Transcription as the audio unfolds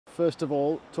First of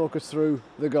all, talk us through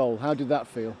the goal. How did that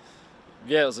feel?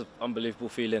 Yeah, it was an unbelievable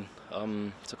feeling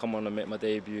to come on and make my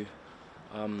debut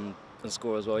and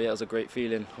score as well. Yeah, it was a great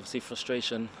feeling. Obviously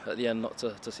frustration at the end not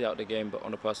to see out the game, but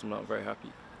on a personal note, I'm very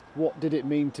happy. What did it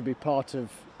mean to be part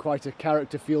of quite a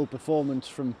character-fueled performance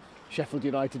from Sheffield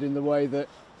United in the way that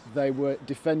they were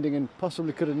defending and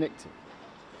possibly could have nicked it?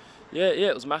 Yeah,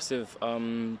 it was massive.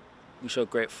 We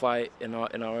showed great fight in our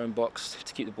own box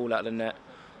to keep the ball out of the net.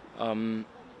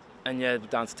 And yeah, we're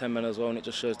down to 10 men as well, and it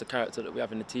just shows the character that we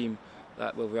have in the team.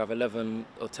 That whether we have 11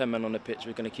 or 10 men on the pitch,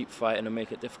 we're going to keep fighting and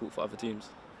make it difficult for other teams.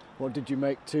 What did you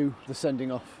make to the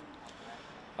sending off?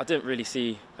 I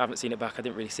haven't seen it back. I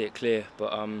didn't really see it clear,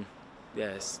 but yeah,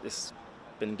 it's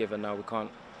been given now. We can't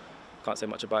say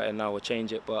much about it now or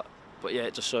change it, but yeah,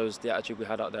 it just shows the attitude we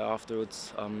had out there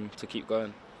afterwards to keep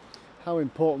going. How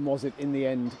important was it in the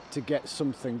end to get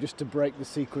something, just to break the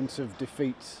sequence of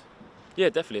defeats? Yeah,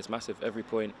 definitely, it's massive. Every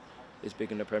point is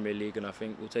big in the Premier League, and I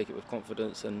think we'll take it with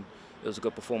confidence, and it was a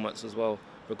good performance as well,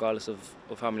 regardless of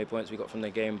how many points we got from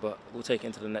the game, but we'll take it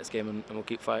into the next game and we'll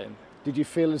keep fighting. Did you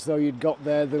feel as though you'd got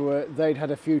there, they'd had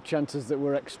a few chances that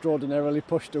were extraordinarily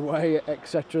pushed away,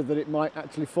 etc., that it might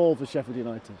actually fall for Sheffield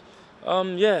United?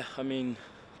 Yeah, I mean,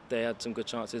 they had some good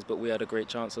chances, but we had a great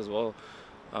chance as well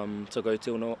to go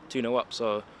 2-0 up,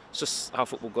 so it's just how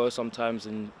football goes sometimes,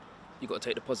 and you've got to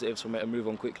take the positives from it and move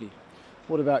on quickly.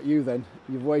 What about you then?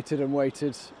 You've waited and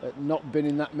waited, not been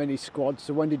in that many squads,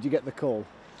 so when did you get the call?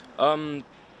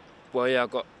 Well, yeah,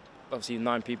 I've got obviously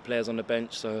 9 players on the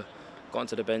bench, so got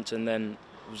onto the bench and then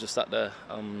was just sat there,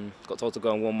 got told to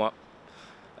go and warm up,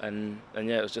 and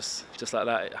yeah, it was just like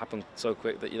that. It happened so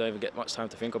quick that you don't even get much time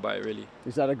to think about it, really.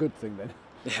 Is that a good thing then?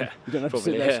 Yeah, you don't have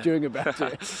probably, to sit there stewing about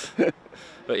it.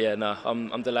 But yeah, no,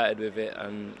 I'm delighted with it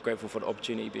and grateful for the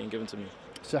opportunity being given to me.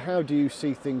 So how do you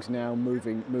see things now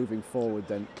moving forward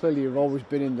then? Clearly you've always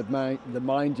been in the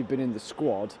mind, you've been in the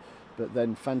squad, but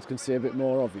then fans can see a bit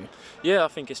more of you. Yeah, I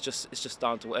think it's just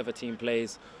down to whatever team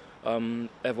plays.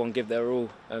 Everyone give their all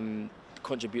and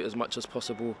contribute as much as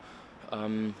possible.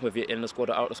 Whether you're in the squad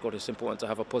or out the squad, it's important to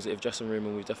have a positive dressing room,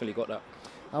 and we've definitely got that.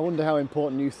 I wonder how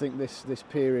important you think this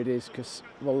period is, because,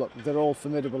 well, look, they're all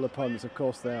formidable opponents, of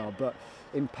course they are, but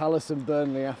in Palace and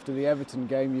Burnley after the Everton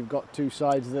game, you've got two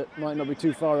sides that might not be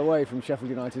too far away from Sheffield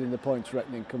United in the points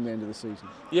reckoning come the end of the season.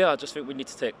 Yeah, I just think we need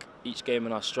to take each game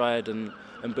in our stride and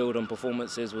build on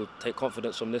performances. We'll take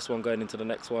confidence from this one going into the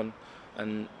next one,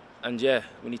 and yeah,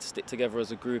 we need to stick together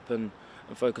as a group and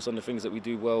focus on the things that we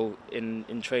do well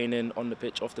in training, on the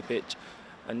pitch, off the pitch,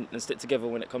 and stick together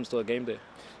when it comes to a game day.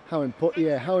 How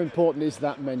important is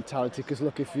that mentality? Because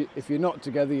look, if you're not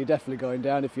together, you're definitely going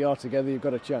down. If you are together, you've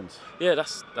got a chance. Yeah,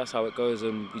 that's how it goes,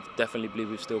 and we definitely believe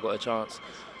we've still got a chance.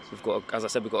 We've got, as I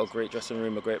said, we've got a great dressing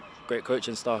room, a great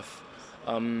coaching staff.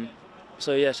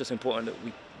 So yeah, it's just important that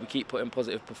we keep putting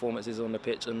positive performances on the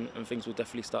pitch, and things will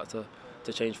definitely start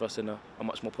to change for us in a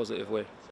much more positive way.